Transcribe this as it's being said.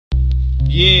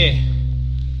Yeah,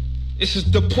 this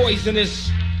is the poisonous,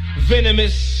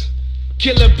 venomous,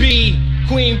 killer bee,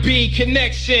 queen bee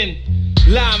connection,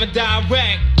 live and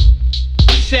direct.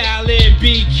 Shaolin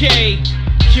BK,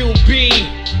 QB,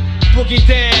 boogie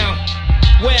down,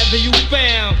 wherever you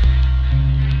found.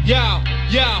 Yo,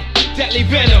 deadly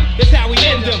venom, that's how we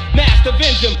end them. Master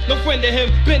venge him, no friend of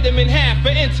him, bend him in half for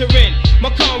entering. My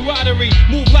camaraderie,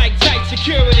 move like tight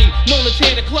security. Known to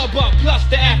tear the club up, plus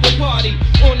the after party.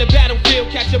 On the battlefield,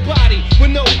 catch a body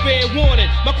with no fair warning.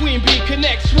 My queen bee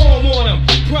connect, swarm on him.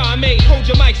 Primate, hold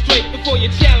your mic straight before you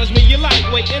challenge me. You're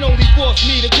lightweight and only force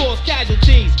me to cause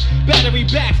casualties. Battery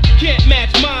backs can't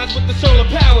match minds with the solar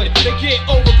powered. They get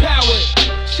overpowered.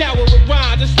 Shower with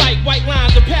rhymes, it's like white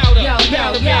lines of powder.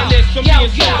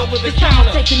 This time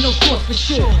I'm taking no shorts for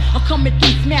sure. I'm coming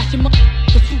through smashing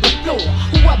motherfuckers to the floor.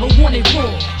 Whoever wanted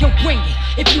raw, yo bring it.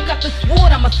 If you got the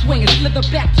sword, I'ma swing it. Slither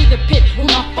back to the pit when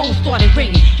my phone started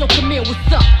ringing. Yo Camille,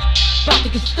 what's up? About to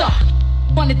get stuck.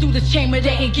 Running through the chamber, they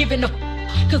ain't giving a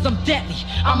cause I'm deadly.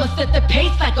 I'ma set the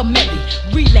pace like a medley.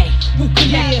 Relay, who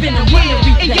connect, been a winner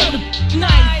replay. Hey yo, the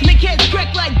nice, make heads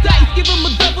crack like dice. Give him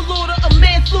a double order, a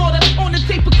manslaughter. On the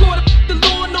tape recorder, the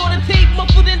law and order. Tape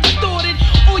muffled and distorted.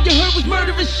 All you heard was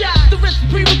murderous shots, the rest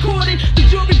pre-recorded. The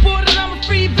jury boarded, I'm a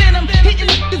free venom. Hitting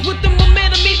niggas with the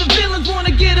momentum, even villains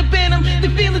wanna get up in them. They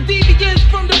feeling devious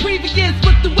from the previous,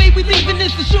 but the way we leaving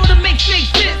this is sure to make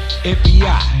snakes sense.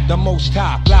 FBI, the most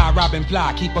high, fly, robbing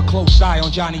fly. Keep a close eye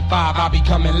on Johnny 5, I'll be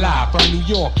coming live from New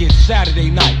York, it's Saturday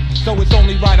night. So it's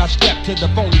only right I step to the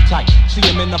phony type. See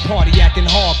him in the party acting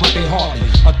hard, but they hardly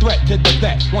a threat to the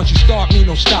vet. Once you start, me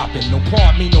no stopping. No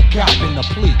part, me no copping. The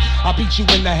plea, I'll beat you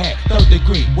in the head, 3rd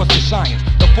degree. What's the science?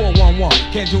 The 411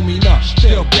 can't do me none.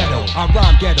 Still ghetto, I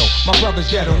rhyme ghetto. My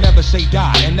brother's ghetto, never say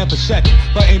die and never settle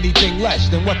for anything less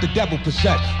than what the devil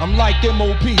possessed. I'm like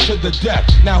MOP to the death.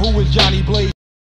 Now who is Johnny Blaze?